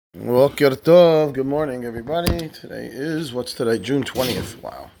Boker Tov. Good morning, everybody. What's today? June 20th.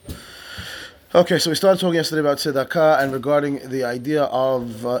 Wow. Okay, so we started talking yesterday about Tzedaka and regarding the idea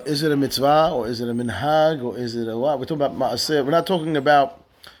of is it a mitzvah or is it a minhag or is it a what? We're talking about ma'aser. We're not talking about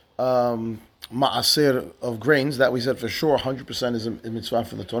ma'aser of grains. That we said for sure 100% is a mitzvah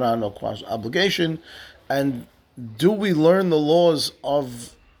for the Torah, no obligation. And do we learn the laws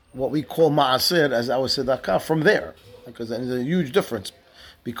of what we call ma'aser as our Tzedaka from there? Because there's a huge difference.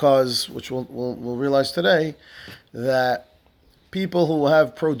 Because, which we'll realize today, that people who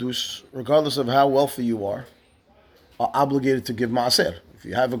have produce, regardless of how wealthy you are obligated to give maaser. If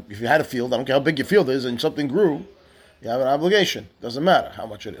you had a field, I don't care how big your field is, and something grew, you have an obligation. Doesn't matter how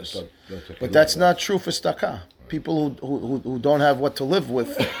much it is. But that's not true for tzedakah. People who don't have what to live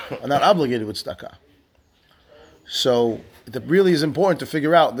with are not obligated with tzedakah. So it really is important to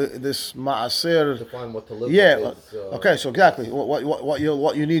figure out this maaser. Define what to live with. Okay. So exactly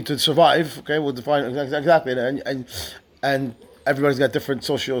what you need to survive. Okay, we'll define exactly, and everybody's got different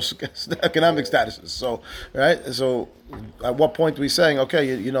socio-economic statuses. So right. So at what point are we saying,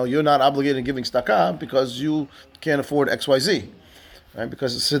 okay, you're not obligated in giving tzedakah because you can't afford X, Y, Z, right?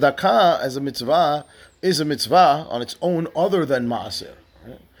 Because tzedakah as a mitzvah is a mitzvah on its own, other than maaser.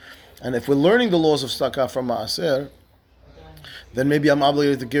 And if we're learning the laws of tzedakah from maaser, then maybe I'm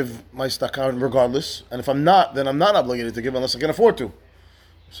obligated to give my tzedakah regardless. And if I'm not, then I'm not obligated to give unless I can afford to.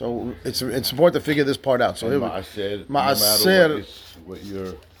 So it's important to figure this part out. So maaser, no matter what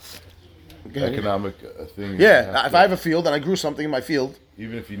your economic thing. Yeah, if I have a field and I grew something in my field,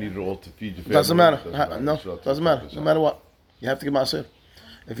 even if you need it all to feed your family, doesn't matter. Doesn't matter. No matter what, you have to give maaser.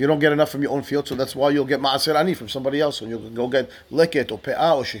 If you don't get enough from your own field, so that's why you'll get maaser ani from somebody else, and you'll go get leket or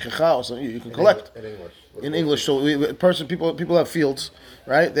pe'ah or shechicha or something. You can collect in English. So people have fields,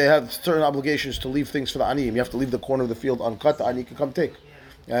 right? They have certain obligations to leave things for the aniyim. You have to leave the corner of the field uncut. The ani can come take.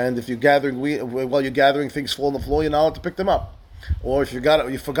 And if you're gathering while you're gathering, things fall on the floor, you're not allowed to pick them up. Or if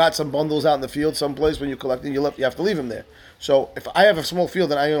you forgot some bundles out in the field someplace when you're collecting, you have to leave them there. So if I have a small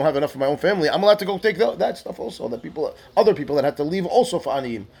field and I don't have enough for my own family, I'm allowed to go take that stuff also. Other people that have to leave also for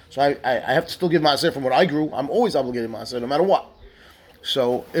aniyim. So I have to still give maaser from what I grew. I'm always obligated maaser no matter what.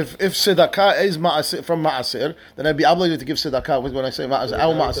 So if tzedakah is maaser from maaser, then I'd be obligated to give tzedakah when I say maaser.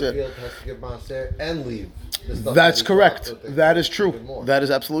 Our maaser. The field has to give maaser and leave. That's correct. That is true. That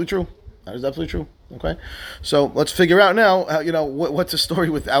is absolutely true. That is absolutely true. Okay, so let's figure out now. What's the story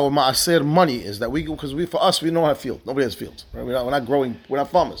with our maaser money is that we for us we don't have field. Nobody has fields. Right? We're not growing. We're not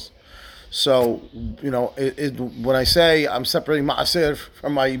farmers. So when I say I'm separating maaser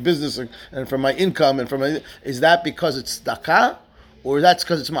from my business and from my income is that because it's tzedakah or that's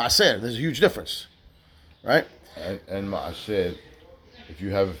because it's maaser? There's a huge difference, right? And maaser, if you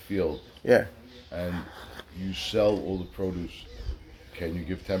have a field, and you sell all the produce. Can you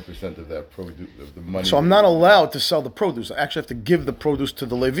give 10% of that produce of the money? So I'm not allowed to sell the produce. I actually have to give the produce to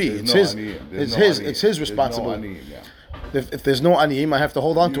the Levi. It's his responsibility. If there's no aniyim, I have to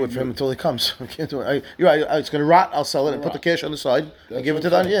hold on to it for him until he comes. I can't do it. You're right. It's going to rot. I'll sell it and put the cash on the side and give it to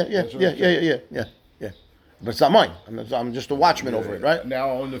the aniyim. Yeah. But it's not mine. I'm just a watchman over it, right? Now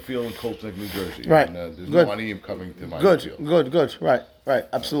I own the field in Coltec, New Jersey. Right. And, there's no aniyim coming to my field. Good. Right.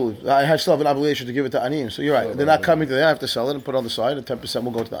 Absolutely. I still have an obligation to give it to aniyim. So you're right. They're not coming to there. I have to sell it and put it on the side, and 10% will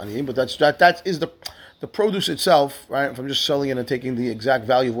go to the aniyim. But that is the produce itself, right? If I'm just selling it and taking the exact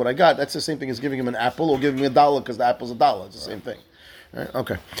value of what I got, that's the same thing as giving him an apple or giving him $1 because the apple's $1. It's the same thing. Right?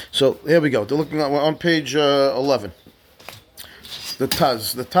 Okay. So here we go. We're on page 11. The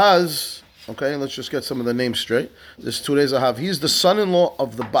Taz. Okay, let's just get some of the names straight. There's 2 days I have. He's the son-in-law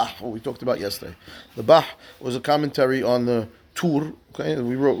of the Bah, what we talked about yesterday. The Bah was a commentary on the Tur. Okay,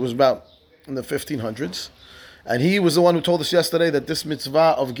 we wrote, it was about in the 1500s. And he was the one who told us yesterday that this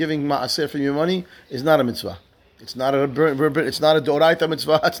mitzvah of giving ma'aser from your money is not a mitzvah. It's not a doraita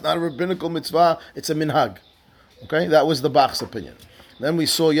mitzvah. It's not a rabbinical mitzvah. It's a minhag. Okay, that was the Bach's opinion. Then we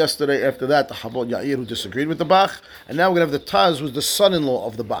saw yesterday after that the Chabad Yair who disagreed with the Bach, and now we're going to have the Taz who's the son-in-law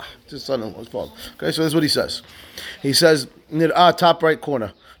of the Bach. It's his son-in-law, his father. Okay, so this is what he says. He says, Nir'ah, top right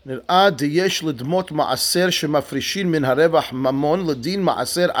corner. Nir'ah diyesh lidmot ma'aser shemafrishin min harevach mamon ledin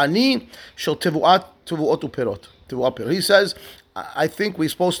ma'aser ani shel tevuat uperot. He says, I think we're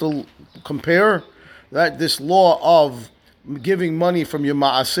supposed to compare this law of giving money from your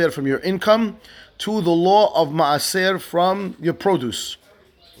ma'aser, from your income, to the law of maaser from your produce.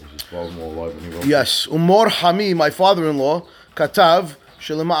 Yes. Umor Hami, my father-in-law, katav,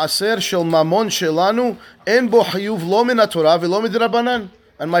 shel maaser shel mamon shelanu, en bo hayuv lo min haTorah v'lo midrabanan.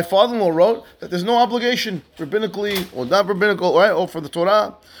 And my father-in-law wrote that there's no obligation, rabbinically or not rabbinical, right, or for the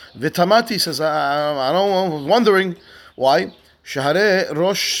Torah. V'tamati says, I was wondering why. שהרי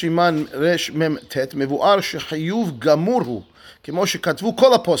ראש סימן רש מם תת מבואר שחיוב גמור הוא, כמו שכתבו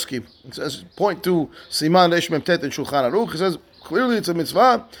כל הפוסקים. It says, point to סימן רש מם תת in Shulchan Aruch. He says, clearly it's a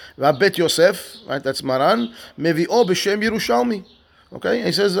mitzvah. והבית יוסף, right, that's Maran, מביאו בשם ירושלמי. Okay,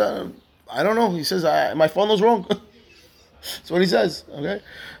 he says, I don't know. He says, my father-in-law's wrong. That's what he says, okay?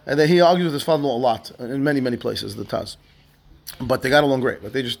 And then he argues with his father-in-law a lot in many, many places, the Taz. But they got along great.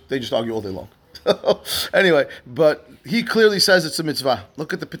 But they just argue all day long. Anyway, but he clearly says it's a mitzvah.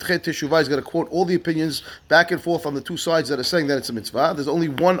 Look at the Pitchei Teshuvah. He's going to quote all the opinions back and forth on the two sides that are saying that it's a mitzvah. There's only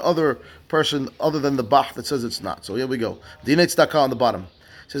one other person other than the Bach that says it's not. So here we go. Dinei Tzedaka on the bottom.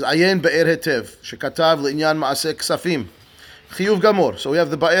 It says, Ayen be'er hetev, shekatav le'inyan ma'aseh ksafim. Chiyuv Gamor. So we have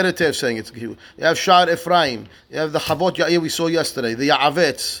the Ba'er Hetev saying it's Chiyuv. You have Shar Ephraim. You have the Chavot Ya'ir we saw yesterday. The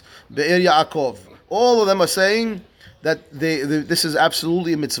Ya'avetz. Be'er Yaakov. All of them are saying that this is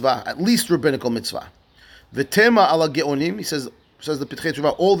absolutely a mitzvah, at least rabbinical mitzvah. V'tema ala ge'onim. He says the Pitchei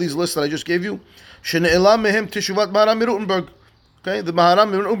Teshuvah, all these lists that I just gave you. Shene'elam mehem teshuvat Maharam Mirutenberg. Okay, the Maharam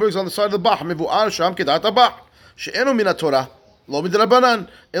Mirutenberg is on the side of the Bach. Mevu'ar sham kedat Bach. She'enu min HaTorah. Lo midrabanan.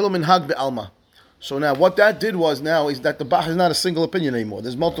 Elo minhag be'alma. So now, what that did was now is that the Bach is not a single opinion anymore.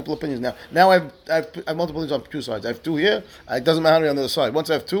 There's multiple opinions now. Now I have multiple opinions on two sides. I have two here. It doesn't matter on the other side.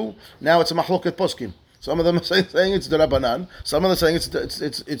 Once I have two, now it's a mahloket poskim. Some of them are saying it's derabanan. Some of them are saying it's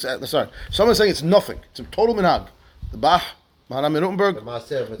sorry. Some are saying it's nothing. It's a total minhag. The Bach, Maharam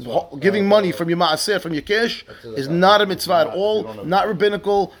Mirutenberg, giving money from your maaser, from your cash, is not a mitzvah at all. Not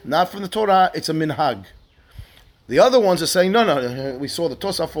rabbinical. Not from the Torah. It's a minhag. The other ones are saying, no, we saw the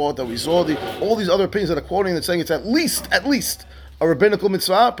Tosafot, that we saw all these other opinions that are quoting that saying it's at least a rabbinical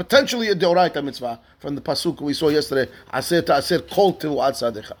mitzvah, potentially a deoraita mitzvah, from the pasuk we saw yesterday, aser ta'aser kol tivu'at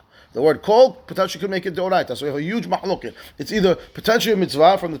sadecha. The word kol potentially could make it deoraita, so we have a huge mahloket. It's either potentially a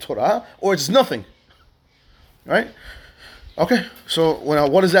mitzvah from the Torah, or it's nothing. Right? Okay, so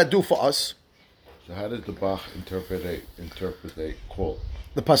what does that do for us? So how does the Bach interpret a kol?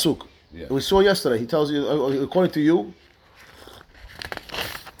 The pasuk. Yeah. We saw yesterday. He tells you, according to you,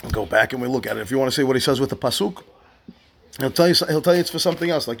 go back and we look at it. If you want to say what he says with the pasuk, he'll tell you it's for something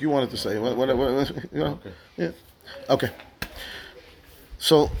else, like you wanted to say. Whatever, you know? Okay. Yeah. Okay.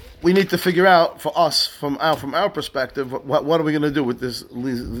 So we need to figure out for us, from our perspective, what are we going to do with this,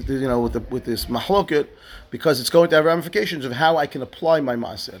 with this mahloket, because it's going to have ramifications of how I can apply my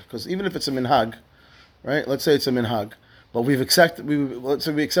maaser. Because even if it's a minhag, right? Let's say it's a minhag. But let's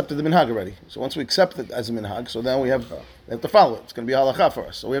say we accepted the minhag already. So once we accept it as a minhag, so now we have to follow it. It's going to be halakha for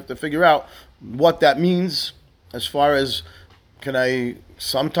us. So we have to figure out what that means as far as, can I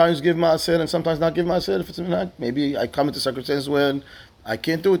sometimes give maaser and sometimes not give maaser if it's a minhag? Maybe I come into circumstances where I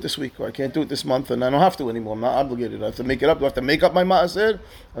can't do it this week or I can't do it this month and I don't have to anymore. I'm not obligated. I have to make it up. Do I have to make up my maaser?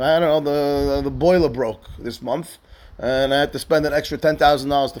 I don't know, the boiler broke this month. And I had to spend an extra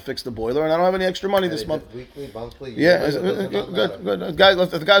 $10,000 to fix the boiler, and I don't have any extra money this month. Weekly, monthly? Yeah, good.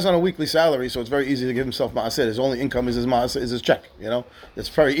 The guy's on a weekly salary, so it's very easy to give himself maaser. His only income is his check. It's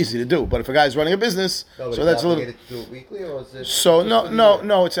very easy to do. But if a guy's running a business, so that's a little. To do it weekly, or is it? So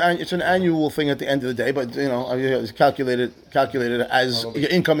no. It's an annual thing at the end of the day, but it's calculated as your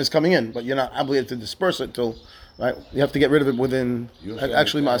income is coming in, but you're not obligated to disperse it till. Right, you have to get rid of it within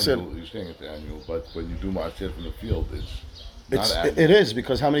actually maaser. You're saying it's annual, but when you do maaser from the field, it's not annual. It is,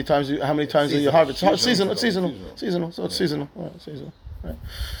 because how many times do you harvest? It's seasonal. So it's seasonal. All right, seasonal. Right.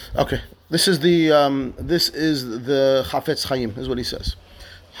 Okay. This is the Chafetz Chaim. Is what he says.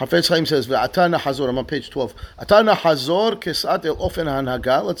 Chafetz Chaim says, "Ve'atana hazor." I'm on page 12. Atana hazor kesat el ofen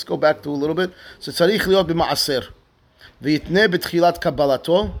hanhaga. Let's go back to a little bit. So tzarich liot b'maaser. Ve'itne b'tchilat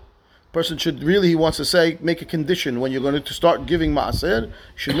kabbalato. Person should really, he wants to say, make a condition when you're going to start giving maaser.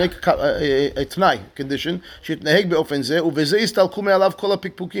 Should make a t'nai condition. Then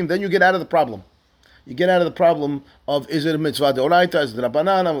you get out of the problem. You get out of the problem of, is it a mitzvah deoraita, is it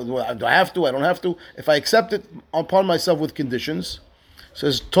rabbanan, do I have to, I don't have to. If I accept it upon myself with conditions, it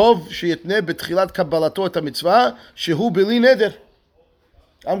says tov sheyitne betchilat kabbalato et mitzvah shehu bili neder.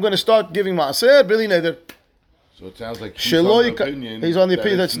 I'm going to start giving maaser bili neder. So it sounds like he's on the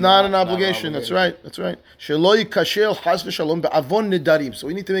opinion that's not an obligation. That's right. Sheloi kashel has v'shalom be'avon nedarim. So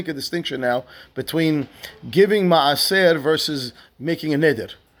we need to make a distinction now between giving maaser versus making a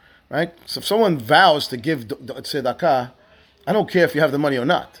neder. Right? So if someone vows to give tzedaka, I don't care if you have the money or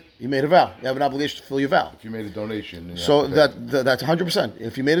not. You made a vow. You have an obligation to fulfill your vow. If you made a donation. So that's 100%.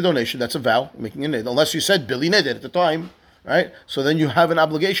 If you made a donation, that's a vow, making a neder. Unless you said Billy neder at the time. Right? So then you have an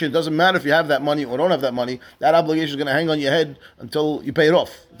obligation. It doesn't matter if you have that money or don't have that money. That obligation is going to hang on your head until you pay it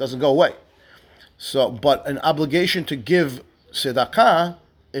off. It doesn't go away. So, but an obligation to give tzedakah,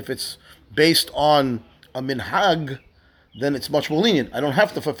 if it's based on a minhag, then it's much more lenient. I don't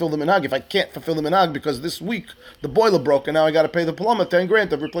have to fulfill the minhag if I can't fulfill the minhag because this week the boiler broke and now I got to pay the plumber 10 grand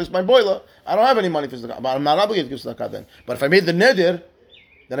to replace my boiler. I don't have any money for tzedakah. I'm not obligated to give tzedakah then. But if I made the neder,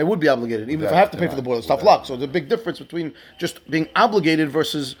 then I would be obligated, even if I have to pay for the boiler. It's tough luck. So there's a big difference between just being obligated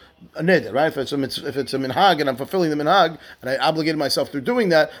versus a neder, right? If it's a minhag and I'm fulfilling the minhag and I obligated myself through doing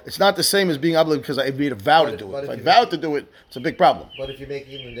that, it's not the same as being obligated because I made a vow to do it. If I vowed to do it, it's a big problem. But if you make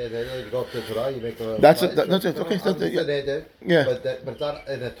even the you go up to Torah, you make a... That's it. That's it. Okay. Yeah. But it's not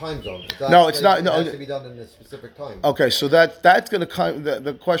in a time zone. It's not. It has to be done in a specific time. Okay, so that's going to...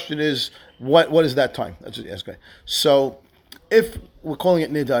 The question is, what is that time? That's okay. So if we're calling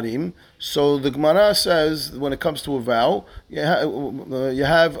it nedarim, so the Gemara says when it comes to a vow, you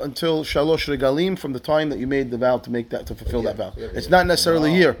have until shalosh regalim from the time that you made the vow to fulfill that vow. It's not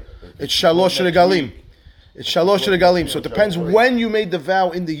necessarily a year. It's shalosh regalim. It's shalosh regalim. So it depends when you made the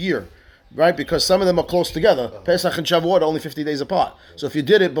vow in the year, right? Because some of them are close together. Pesach and Shavuot are only 50 days apart. So if you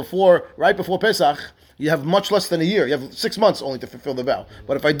did it right before Pesach, you have much less than a year. You have 6 months only to fulfill the vow.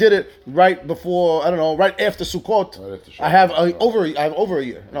 But if I did it right before, right after Sukkot, I have over a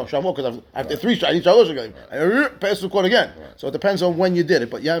year. No, Shavuot, because I have the I need Shalosh Regalim. I pass Sukkot again. So it depends on when you did it,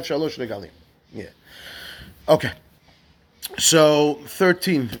 but you have Shalosh Regalim. Yeah. Okay. So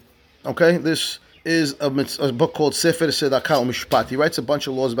 13. Okay, this is a book called Soffer Tzedaka Mishpat. He writes a bunch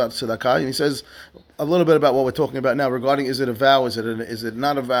of laws about Tzedaka, and he says a little bit about what we're talking about now regarding is it a vow, is it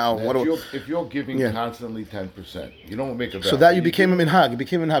not a vow? If you're giving constantly 10%, you don't make a vow. So that you became a minhag. It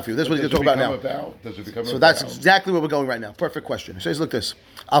became a minhag for you. That's what he's going to talk about now. Does it become a vow? So that's exactly where we're going right now. Perfect question. He says, look this.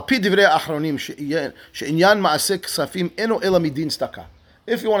 Al pi divrei achronim she'inyan ma'aseh ksafim eno ela midin tzedakah.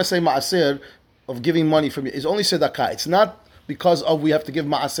 If you want to say ma'aser of giving money from you, it's only tzedakah. It's not because of we have to give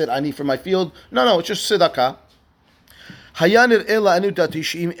ma'aser ani for my field. No, it's just tzedakah. Hayanir ela anu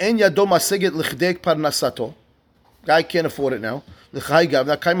datishim en yado maseget lichdek parnasato. Guy can't afford it now.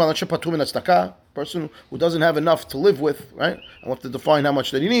 Person who doesn't have enough to live with, right? I want to define how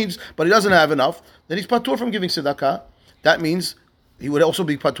much that he needs, but he doesn't have enough. Then he's patur from giving tzedakah. That means he would also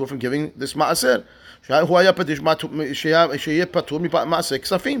be patur from giving this ma'aser.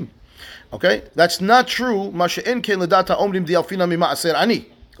 Okay, that's not true.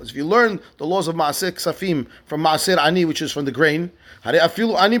 Because if you learn the laws of ma'aser ksafim from ma'aser ani, which is from the grain, doesn't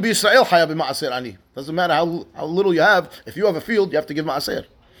matter how little you have. If you have a field, you have to give ma'aser.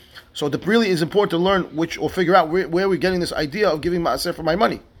 So it really is important to learn or figure out where we're getting this idea of giving ma'aser for my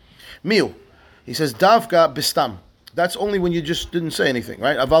money. Miu, he says davka bistam. That's only when you just didn't say anything,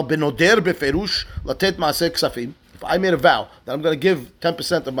 right? Aval benoder beferush latet ma'aser ksafim. If I made a vow that I'm going to give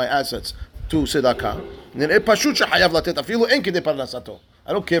 10% of my assets to tzedakah, then I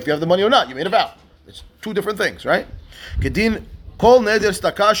don't care if you have the money or not. You made a vow. It's two different things, right? Kedin kol neder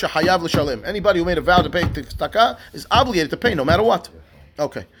tzedakah shehayav l'shalem. Anybody who made a vow to pay tzedakah is obligated to pay no matter what.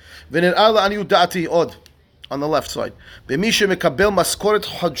 Okay. V'nir'ah la'aniyut da'ati od on the left side. B'mi shemekabel maskoret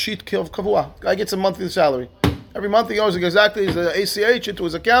chodshit kavua. Guy gets a monthly salary. Every month he knows exactly his ACH into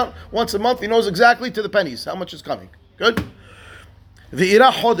his account. Once a month he knows exactly to the pennies how much is coming. Good.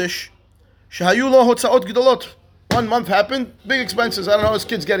 V'ira chodesh shehayu lo hotzaot gdolot. 1 month happened, big expenses. I don't know, his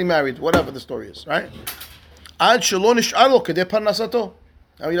kid's getting married, whatever the story is, right? Ad shelo nish'ar lo kedei parnasato.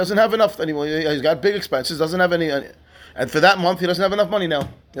 Now he doesn't have enough anymore. He's got big expenses, doesn't have any, and for that month he doesn't have enough money now.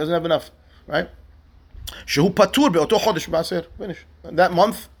 He doesn't have enough, right? Shehu patur be'oto chodesh ma'aser. Finish. And that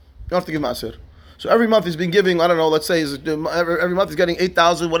month you don't have to give ma'aser. So every month he's been giving, I don't know, let's say every month he's getting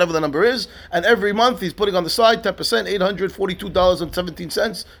 8,000, whatever the number is, and every month he's putting on the side 10%,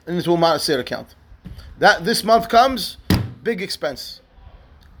 $842.17 into a ma'aser account. This month comes, big expense.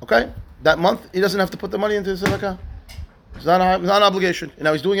 Okay? That month he doesn't have to put the money into the tzedakah. It's not an obligation.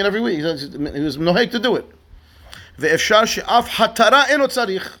 Now he's doing it every week. He was nohek to do it. Ve'efshar she'af hatara eno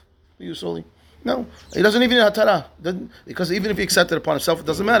tzarich. Usually. No, he doesn't even need hatara. Because even if he accepted it upon himself, it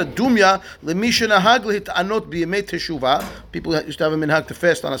doesn't matter. Dumya lemisha nahag lehitanot b'yemei teshuvah. People used to have a minhag to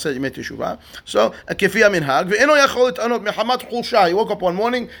fast on Aseret Yemei Teshuvah. So kefi minhag ve'eno yachol lehitanot mehamat chulsha. He woke up one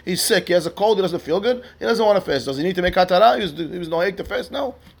morning, he's sick, he has a cold, he doesn't feel good, he doesn't want to fast. Does he need to make hatara? He was noheg to fast.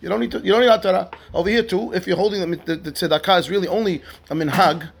 No, you don't need hatara. Over here too, if you're holding the tzedakah is really only a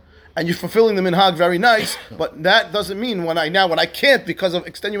minhag, and you're fulfilling the minhag very nice, but that doesn't mean when I can't because of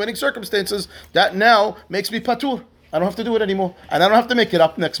extenuating circumstances, that now makes me patur. I don't have to do it anymore. And I don't have to make it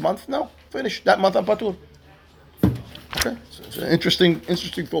up next month. No, finish. That month I'm patur. Okay, so it's an interesting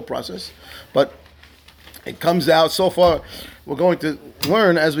thought process. But it comes out, so far, we're going to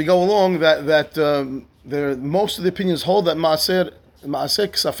learn as we go along that most of the opinions hold that ma'aser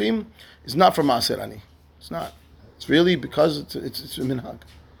ksafim is not for ma'aser ani. It's not. It's really because it's a minhag.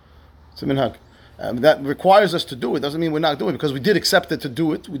 It's a minhag. That requires us to do it. Doesn't mean we're not doing it, because we did accept it to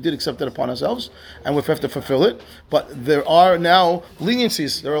do it. We did accept it upon ourselves, and we have to fulfill it. But there are now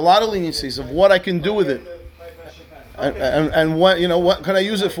leniencies. There are a lot of leniencies of what I can do with it, and what can I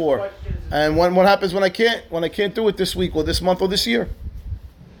use it for, and what happens when I can't do it this week or this month or this year.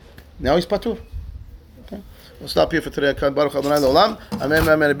 Now he's patur. Okay. We'll stop here for today. Baruch Adonai L'olam. Amen.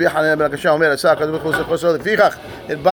 Amen.